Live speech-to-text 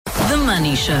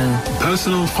Money Show.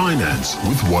 Personal Finance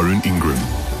with Warren Ingram.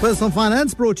 Personal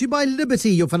Finance brought to you by Liberty,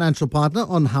 your financial partner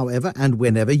on however and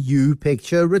whenever you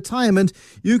picture retirement.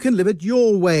 You can live it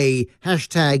your way.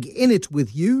 Hashtag in it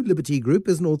with you. Liberty Group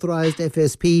is an authorized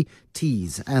FSP.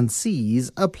 T's and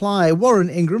C's apply. Warren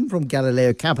Ingram from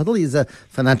Galileo Capital. He's a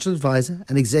financial advisor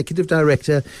and executive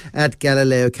director at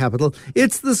Galileo Capital.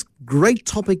 It's this great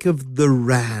topic of the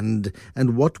Rand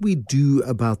and what we do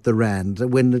about the Rand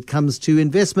when it comes to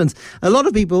investments. A lot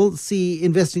of people see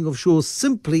investing offshore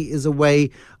simply as a way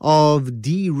of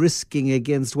de-risking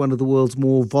against one of the world's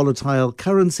more volatile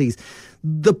currencies.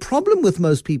 The problem with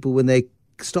most people when they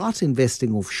start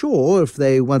investing offshore,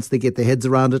 once they get their heads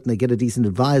around it and they get a decent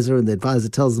advisor and the advisor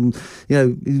tells them,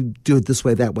 do it this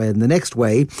way, that way, and the next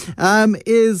way,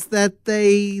 is that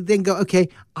they then go, okay,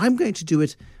 I'm going to do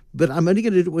it, but I'm only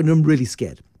going to do it when I'm really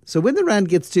scared. So when the Rand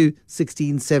gets to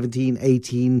 16, 17,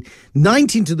 18,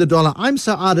 19 to the dollar, I'm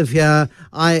so out of here,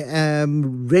 I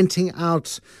am renting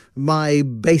out my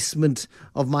basement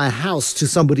of my house to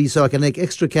somebody so I can make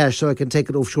extra cash so I can take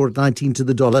it offshore at 19 to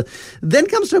the dollar. Then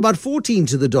comes to about 14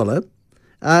 to the dollar,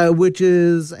 which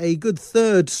is a good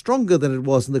third stronger than it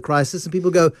was in the crisis. And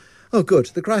people go, oh, good,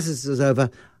 the crisis is over.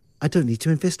 I don't need to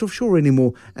invest offshore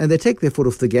anymore. And they take their foot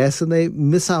off the gas and they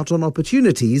miss out on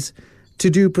opportunities to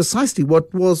do precisely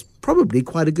what was probably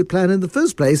quite a good plan in the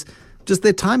first place, just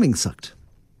their timing sucked.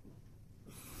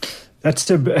 That's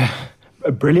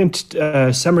a brilliant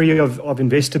summary of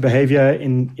investor behavior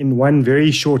in one very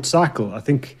short cycle, I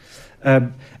think.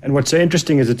 And what's so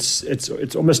interesting is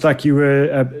it's almost like you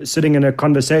were sitting in a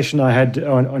conversation I had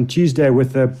on Tuesday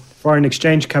with a foreign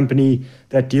exchange company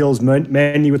that deals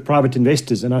mainly with private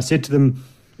investors. And I said to them,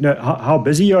 how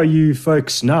busy are you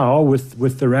folks now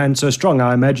with the Rand so strong?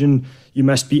 I imagine you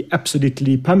must be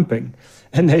absolutely pumping.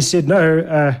 And they said,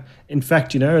 no, in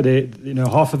fact,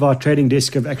 half of our trading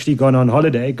desk have actually gone on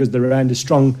holiday because the Rand is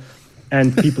strong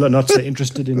and people are not so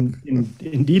interested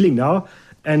in dealing now.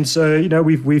 And so,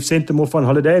 we've sent them off on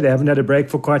holiday. They haven't had a break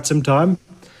for quite some time.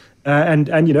 And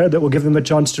that will give them a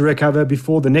chance to recover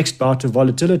before the next bout of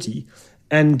volatility.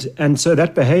 And so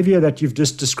that behavior that you've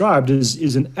just described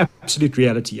is an absolute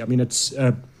reality. I mean, it's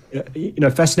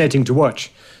fascinating to watch.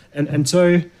 And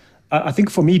so I think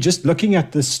for me, just looking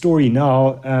at this story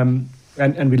now,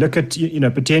 and we look at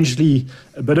potentially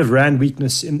a bit of Rand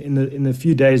weakness in the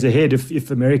few days ahead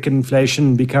if American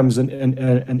inflation becomes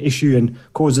an issue and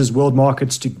causes world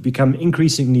markets to become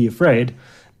increasingly afraid.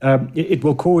 It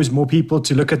will cause more people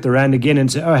to look at the Rand again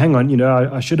and say, oh, hang on,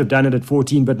 I should have done it at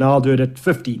 14, but now I'll do it at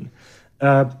 15.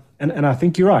 And I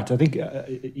think you're right. I think,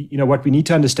 what we need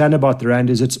to understand about the Rand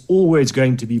is it's always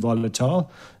going to be volatile.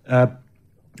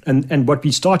 And what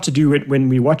we start to do when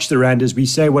we watch the Rand is we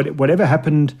say whatever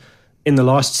happened in the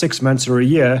last 6 months or a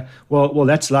year, well,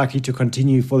 that's likely to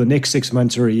continue for the next 6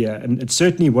 months or a year. And it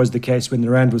certainly was the case when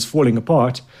the Rand was falling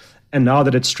apart. And now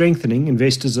that it's strengthening,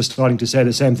 investors are starting to say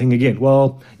the same thing again.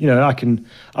 Well,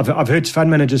 I've heard fund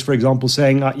managers, for example,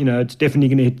 saying, it's definitely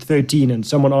going to hit 13, and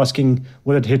someone asking,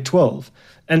 will it hit 12?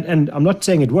 And I'm not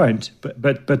saying it won't,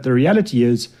 but the reality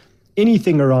is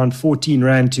anything around 14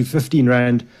 Rand to 15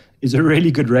 Rand is a really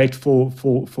good rate for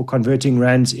converting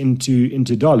Rands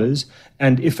into dollars.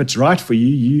 And if it's right for you,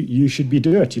 you should be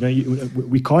doing it.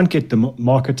 We can't get the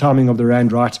market timing of the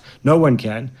Rand right. No one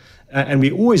can. And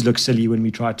we always look silly when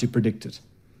we try to predict it.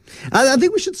 I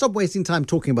think we should stop wasting time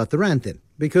talking about the Rand then,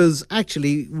 because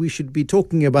actually we should be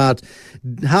talking about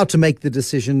how to make the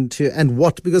decision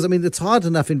because it's hard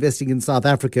enough investing in South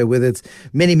Africa with its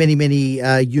many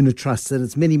unit trusts and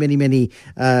its many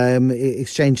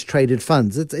exchange traded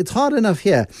funds. It's hard enough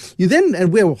here.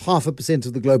 And we're 0.5%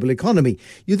 of the global economy.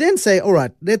 You then say, all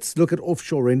right, let's look at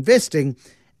offshore investing,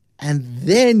 and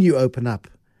then you open up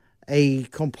a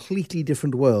completely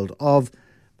different world of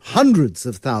hundreds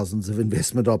of thousands of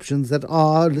investment options that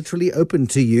are literally open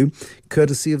to you,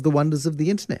 courtesy of the wonders of the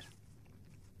internet.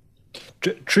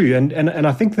 True, and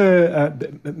I think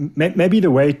maybe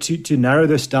the way to narrow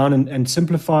this down and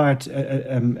simplify it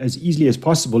as easily as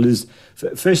possible is,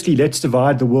 firstly, let's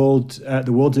divide the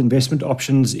world's investment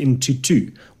options into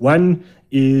two. One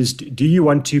is, do you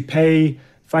want to pay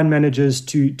fund managers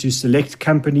to select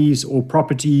companies or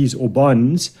properties or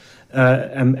bonds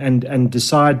and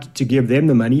decide to give them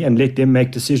the money and let them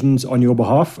make decisions on your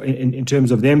behalf in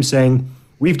terms of them saying,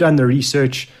 we've done the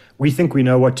research, we think we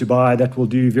know what to buy that will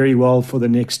do very well for the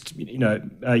next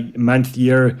month,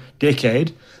 year,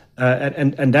 decade.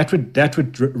 And that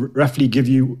would roughly give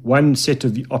you one set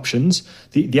of the options.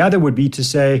 The other would be to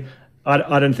say,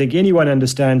 I don't think anyone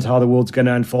understands how the world's going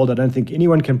to unfold. I don't think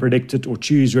anyone can predict it or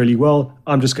choose really well.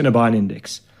 I'm just going to buy an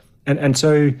index. And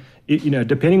so,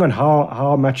 depending on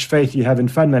how much faith you have in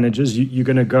fund managers, you're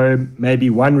going to go maybe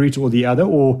one route or the other,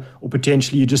 or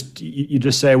potentially you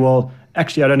just say, well,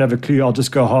 actually, I don't have a clue. I'll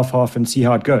just go half and see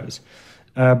how it goes.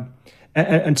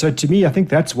 And so, to me, I think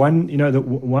that's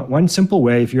one simple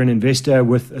way. If you're an investor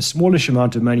with a smallish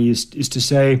amount of money, is to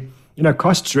say,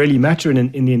 costs really matter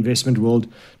in the investment world.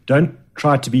 Don't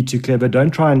try to be too clever. Don't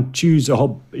try and choose a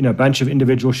whole bunch of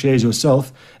individual shares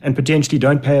yourself, and potentially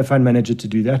don't pay a fund manager to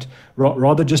do that.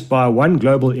 Rather, just buy one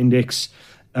global index,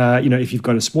 if you've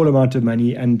got a small amount of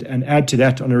money, and add to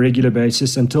that on a regular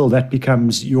basis until that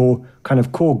becomes your kind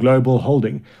of core global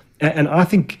holding. And I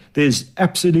think there's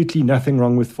absolutely nothing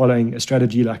wrong with following a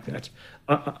strategy like that.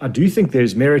 I do think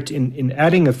there's merit in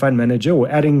adding a fund manager, or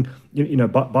adding,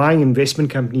 buying investment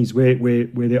companies where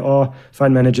there are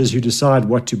fund managers who decide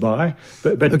what to buy.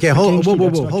 But okay, hold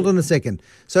on a second.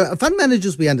 So fund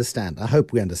managers, we understand. I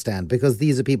hope we understand, because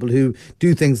these are people who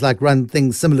do things like run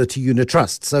things similar to unit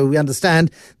trusts. So we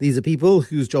understand these are people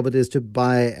whose job it is to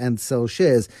buy and sell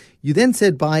shares. You then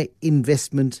said buy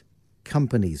investment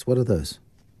companies. What are those?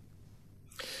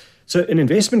 So an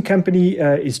investment company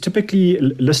is typically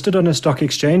listed on a stock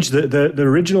exchange. The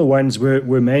original ones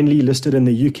were mainly listed in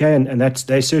the UK, and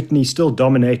they certainly still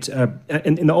dominate.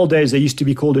 In the old days, they used to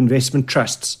be called investment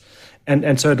trusts,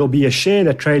 and so it'll be a share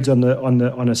that trades on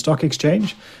a stock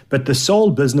exchange. But the sole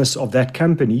business of that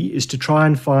company is to try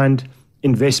and find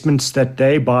investments that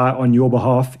they buy on your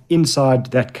behalf inside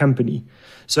that company.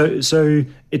 So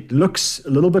it looks a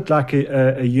little bit like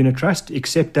a unit trust,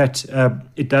 except that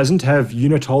it doesn't have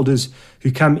unit holders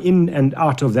who come in and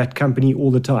out of that company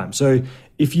all the time. So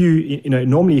if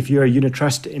normally if you're a unit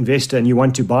trust investor and you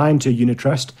want to buy into a unit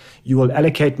trust, you will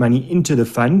allocate money into the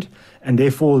fund, and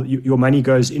therefore your money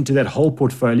goes into that whole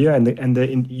portfolio, and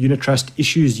the unit trust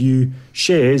issues you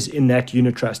shares in that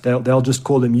unit trust. They'll just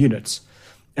call them units.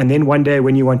 And then one day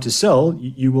when you want to sell,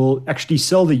 you will actually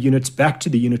sell the units back to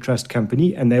the unit trust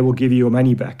company, and they will give you your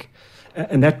money back.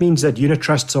 And that means that unit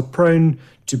trusts are prone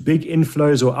to big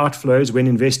inflows or outflows when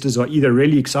investors are either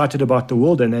really excited about the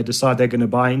world and they decide they're going to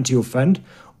buy into your fund,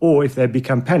 or if they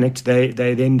become panicked, they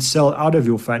then sell out of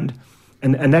your fund.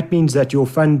 And that means that your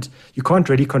fund, you can't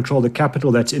really control the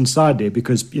capital that's inside there,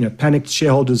 because panicked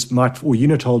shareholders or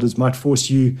unit holders might force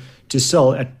you to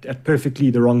sell at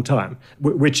perfectly the wrong time,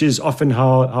 which is often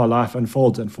how life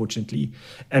unfolds, unfortunately.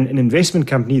 And an investment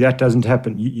company, that doesn't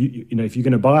happen. If you're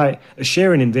going to buy a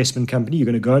share in an investment company, you're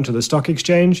going to go into the stock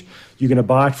exchange, you're going to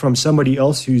buy it from somebody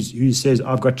else who says,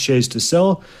 I've got shares to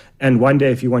sell. And one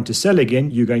day, if you want to sell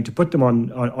again, you're going to put them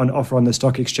on offer on the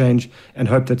stock exchange and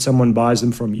hope that someone buys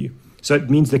them from you. So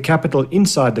it means the capital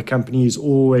inside the company is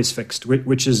always fixed,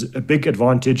 which is a big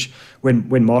advantage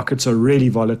when markets are really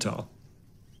volatile.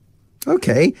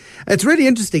 Okay. It's really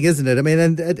interesting, isn't it? I mean,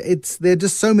 and there are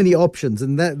just so many options.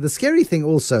 And the scary thing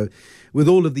also with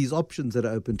all of these options that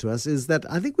are open to us is that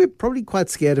I think we're probably quite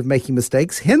scared of making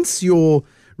mistakes. Hence your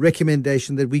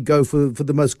recommendation that we go for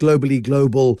the most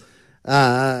global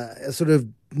sort of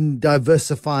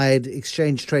diversified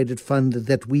exchange traded fund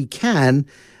that we can.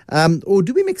 Or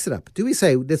do we mix it up? Do we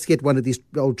say, let's get one of these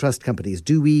old trust companies?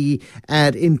 Do we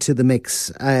add into the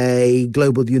mix a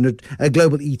global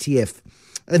ETF?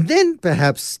 And then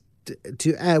perhaps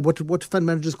to add what fund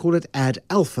managers call it, add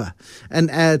alpha,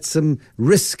 and add some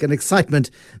risk and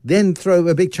excitement, then throw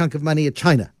a big chunk of money at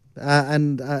China.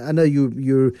 And I know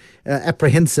you're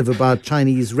apprehensive about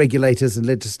Chinese regulators and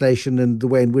legislation and the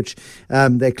way in which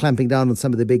they're clamping down on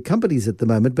some of the big companies at the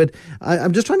moment. But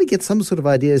I'm just trying to get some sort of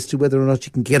idea as to whether or not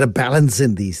you can get a balance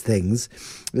in these things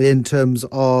in terms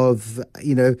of,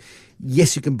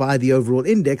 yes, you can buy the overall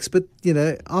index, but,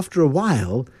 after a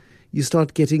while, you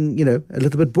start getting, a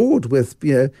little bit bored with,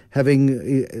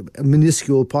 having a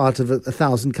minuscule part of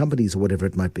 1,000 companies or whatever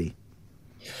it might be.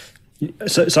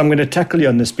 So I'm going to tackle you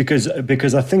on this because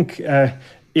I think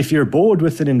if you're bored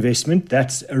with an investment,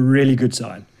 that's a really good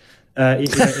sign.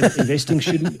 Investing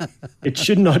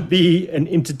should not be an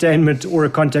entertainment or a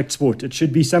contact sport. It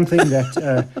should be something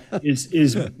that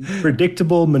is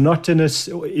predictable, monotonous.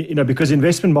 Because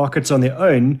investment markets on their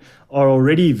own are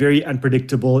already very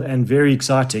unpredictable and very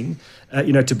exciting.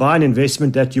 To buy an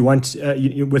investment that you want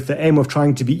with the aim of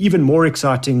trying to be even more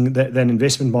exciting than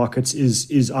investment markets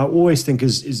is I always think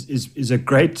is a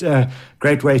great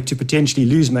way to potentially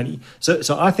lose money.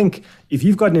 So I think if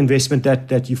you've got an investment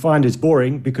that you find is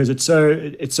boring because it's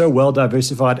so well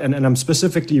diversified, and I'm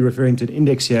specifically referring to an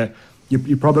index here,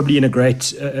 you're probably in a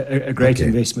great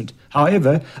investment.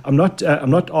 However, I'm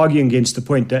not arguing against the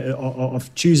point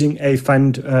of choosing a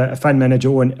fund manager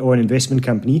or an investment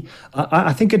company.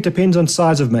 I think it depends on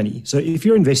size of money. So if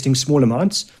you're investing small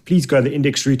amounts, please go the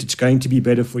index route. It's going to be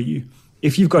better for you.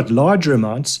 If you've got larger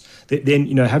amounts, then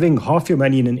having half your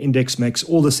money in an index makes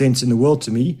all the sense in the world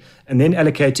to me. And then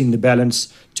allocating the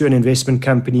balance to an investment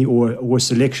company or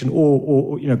selection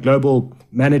or global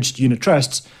managed unit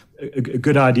trusts, a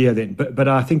good idea then. But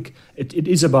I think it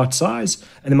is about size.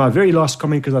 And then my very last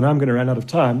comment, because I know I'm going to run out of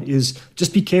time, is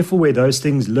just be careful where those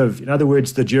things live. In other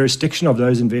words, the jurisdiction of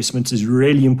those investments is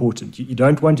really important. You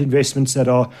don't want investments that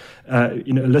are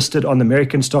listed on the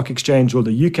American Stock Exchange or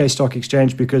the UK Stock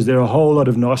Exchange, because there are a whole lot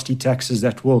of nasty taxes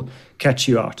that will catch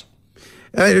you out.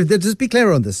 Just be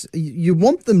clear on this. You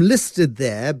want them listed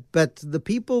there, but the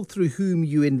people through whom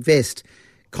you invest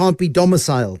can't be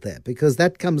domiciled there, because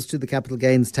that comes to the capital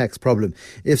gains tax problem.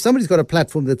 If somebody's got a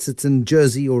platform that sits in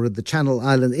Jersey or at the Channel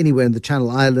Islands, anywhere in the Channel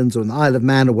Islands or in the Isle of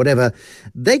Man or whatever,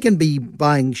 they can be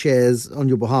buying shares on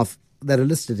your behalf that are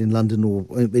listed in London or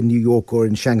in New York or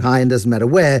in Shanghai, and doesn't matter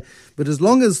where. But as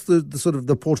long as the sort of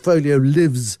the portfolio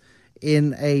lives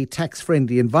in a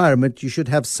tax-friendly environment, you should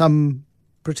have some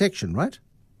protection, right?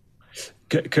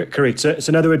 Correct. So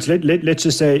in other words, let's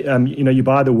just say, you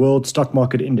buy the World Stock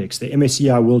Market Index, the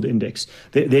MSCI World Index.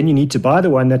 Then you need to buy the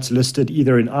one that's listed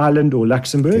either in Ireland or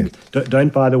Luxembourg. Okay.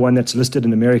 Don't buy the one that's listed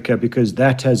in America, because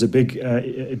that has a big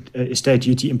estate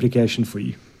duty implication for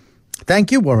you.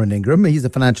 Thank you, Warren Ingram. He's a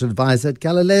financial advisor at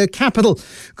Galileo Capital.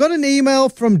 Got an email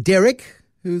from Derek,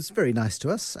 who's very nice to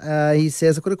us. He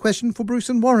says, I've got a question for Bruce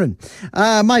and Warren.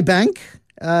 My bank...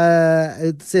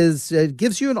 it says it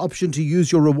gives you an option to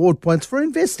use your reward points for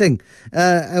investing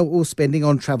or spending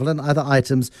on travel and other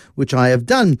items, which I have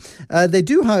done. They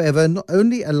do, however, not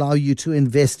only allow you to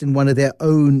invest in one of their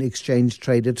own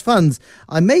exchange-traded funds.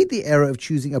 I made the error of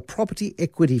choosing a property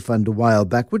equity fund a while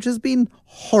back, which has been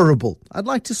horrible. I'd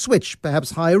like to switch,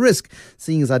 perhaps higher risk,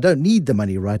 seeing as I don't need the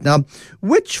money right now.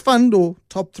 Which fund or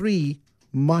top three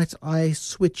might I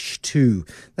switch to?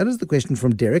 That is the question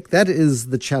from Derek. That is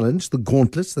the challenge, the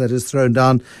gauntlet that is thrown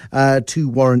down to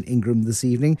Warren Ingram this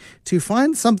evening, to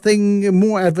find something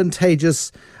more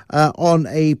advantageous on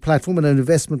a platform, an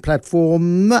investment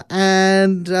platform,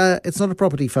 and it's not a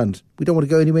property fund. We don't want to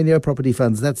go anywhere near property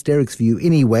funds. That's Derek's view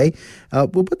anyway.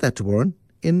 We'll put that to Warren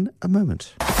in a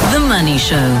moment. The Money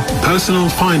Show. Personal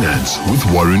Finance with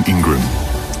Warren Ingram.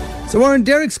 So Warren,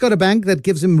 Derek's got a bank that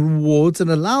gives him rewards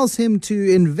and allows him to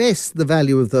invest the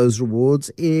value of those rewards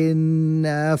in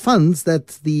funds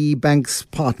that the bank's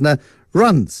partner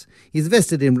runs. He's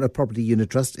invested in a property unit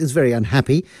trust, is very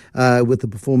unhappy with the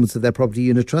performance of their property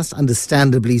unit trust,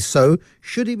 understandably so.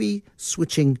 Should he be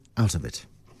switching out of it?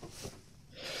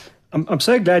 I'm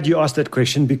so glad you asked that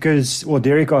question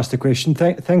Derek asked the question.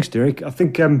 Thanks, Derek. I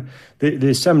think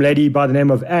there's some lady by the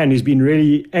name of Anne who's been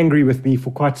really angry with me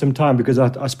for quite some time, because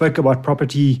I spoke about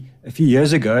property a few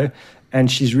years ago,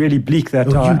 and she's really bleak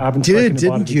that I haven't spoken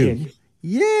about it again.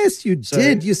 Yes, you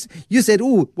did. You said,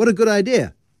 "Oh, what a good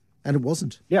idea," and it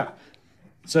wasn't. Yeah.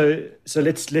 So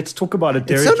let's talk about it,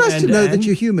 Derek. It's so nice to know that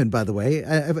you're human, by the way.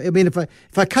 I mean, if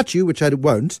I cut you, which I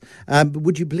won't,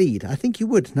 would you bleed? I think you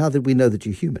would, now that we know that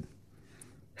you're human.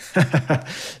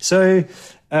 So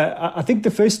I think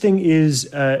the first thing is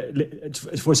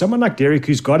for someone like Derek,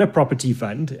 who's got a property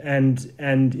fund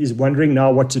and is wondering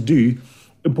now what to do,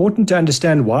 important to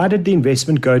understand, why did the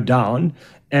investment go down,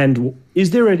 and is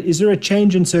there a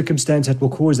change in circumstance that will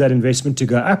cause that investment to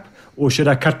go up, or should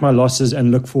I cut my losses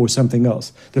and look for something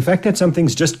else? The fact that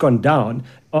something's just gone down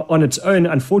on its own,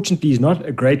 unfortunately, is not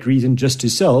a great reason just to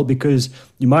sell, because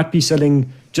you might be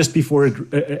selling just before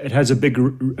it has a big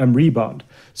rebound.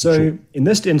 So sure. In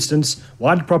this instance,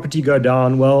 why did property go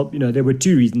down? Well, there were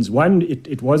two reasons. One,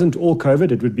 it wasn't all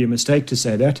COVID. It would be a mistake to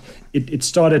say that. It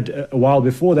started a while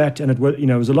before that, and it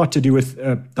was a lot to do with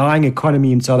dying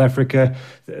economy in South Africa,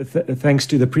 thanks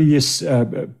to the previous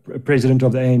president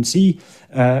of the ANC,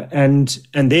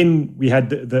 and then we had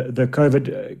the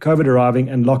COVID arriving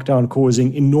and lockdown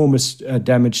causing enormous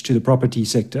damage to the property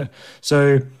sector.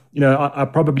 So, I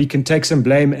probably can take some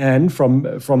blame, Anne, from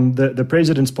the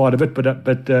president's part of it,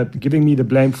 but giving me the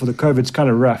blame for the COVID's kind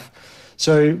of rough.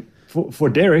 So for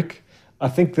Derek, I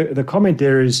think the comment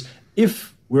there is,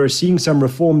 if we're seeing some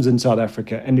reforms in South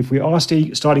Africa, and if we are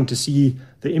starting to see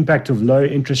the impact of low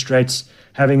interest rates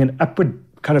having an upward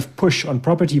kind of push on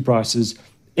property prices,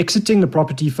 exiting the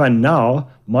property fund now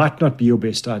might not be your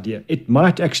best idea. It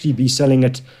might actually be selling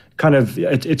it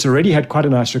it's already had quite a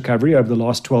nice recovery over the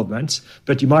last 12 months,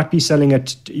 but you might be selling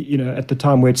it, at the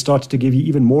time where it starts to give you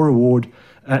even more reward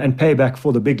and payback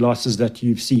for the big losses that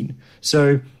you've seen.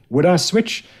 So would I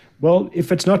switch? Well,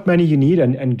 if it's not money you need,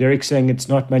 and Derek's saying it's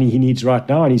not money he needs right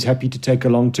now, and he's happy to take a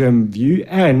long-term view,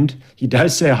 and he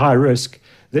does say high risk,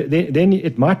 then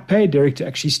it might pay Derek to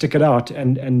actually stick it out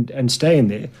and stay in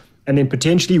there. And then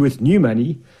potentially with new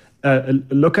money,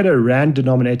 look at a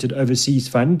rand-denominated overseas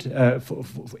fund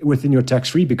within your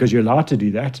tax-free, because you're allowed to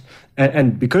do that.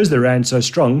 And because the rand's so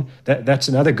strong, that's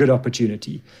another good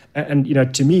opportunity. And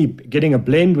to me, getting a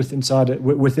blend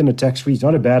within a tax-free is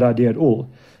not a bad idea at all.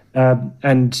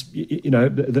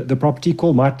 The property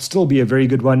call might still be a very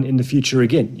good one in the future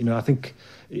again. I think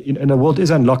the world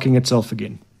is unlocking itself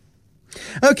again.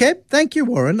 Okay, thank you,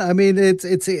 Warren. I mean,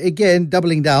 it's again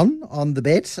doubling down on the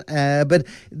bet. But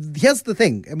here's the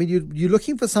thing. I mean, you're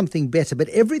looking for something better, but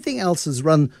everything else is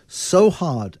run so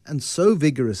hard and so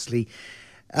vigorously.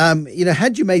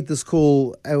 Had you made this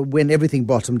call when everything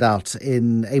bottomed out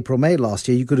in April, May last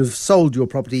year, you could have sold your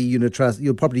property units at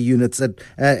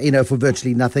for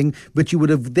virtually nothing, but you would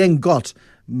have then got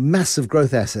massive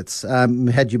growth assets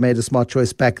had you made a smart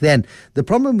choice back then. The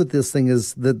problem with this thing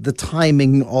is the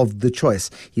timing of the choice.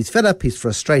 He's fed up, he's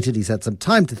frustrated, he's had some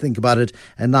time to think about it,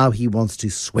 and now he wants to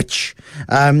switch.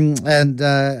 And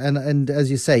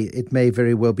as you say, it may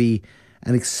very well be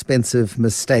an expensive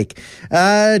mistake.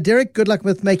 Derek, good luck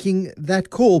with making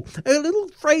that call. A little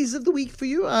phrase of the week for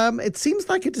you. It seems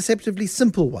like a deceptively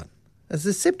simple one.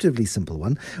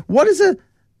 What is a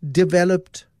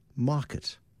developed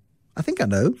market? I think I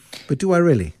know, but do I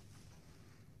really?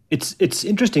 It's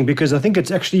interesting because I think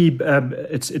it's actually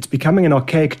it's becoming an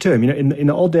archaic term. In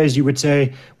the old days, you would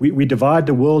say we divide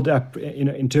the world up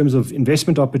in terms of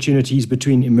investment opportunities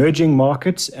between emerging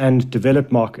markets and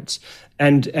developed markets.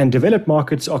 And developed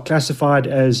markets are classified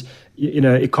as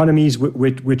economies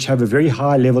which have a very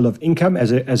high level of income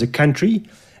as a country.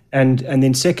 And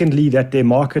then secondly, that their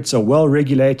markets are well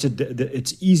regulated.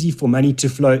 It's easy for money to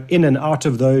flow in and out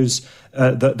of those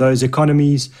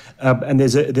economies. And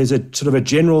there's a sort of a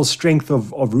general strength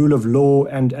of rule of law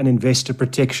and investor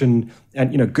protection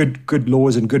and good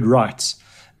laws and good rights.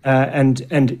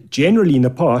 And generally in the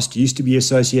past used to be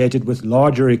associated with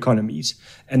larger economies.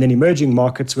 And then emerging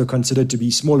markets were considered to be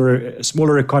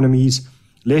smaller economies,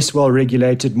 less well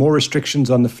regulated, more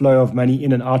restrictions on the flow of money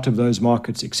in and out of those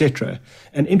markets, etc.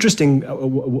 And interesting,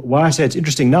 why I say it's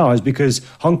interesting now is because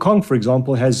Hong Kong, for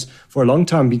example, has for a long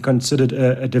time been considered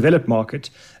a developed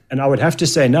market. And I would have to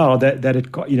say now that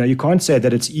you can't say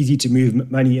that it's easy to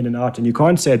move money in and out, and you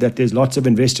can't say that there's lots of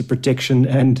investor protection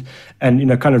and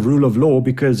kind of rule of law,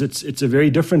 because it's a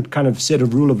very different kind of set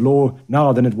of rule of law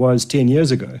now than it was 10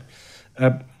 years ago.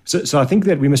 So I think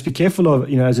that we must be careful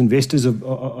of, as investors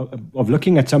of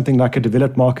looking at something like a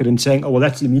developed market and saying, oh, well,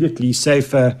 that's immediately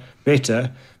safer,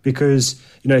 better, because,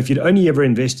 if you'd only ever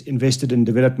invested in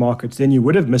developed markets, then you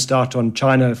would have missed out on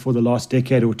China for the last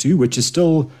decade or two, which is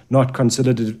still not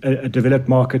considered a developed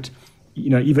market,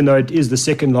 even though it is the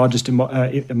second largest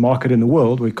market in the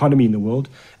world or economy in the world.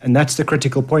 And that's the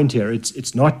critical point here.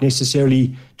 It's not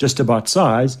necessarily just about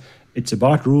size. It's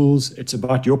about rules. It's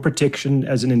about your protection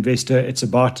as an investor. It's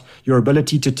about your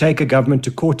ability to take a government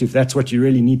to court if that's what you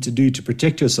really need to do to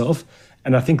protect yourself.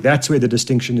 And I think that's where the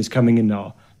distinction is coming in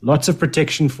now. Lots of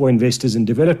protection for investors in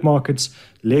developed markets,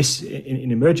 less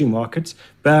in emerging markets,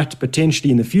 but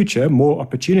potentially in the future, more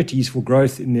opportunities for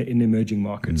growth in the emerging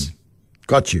markets.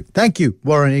 Got you. Thank you,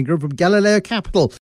 Warren Ingram from Galileo Capital.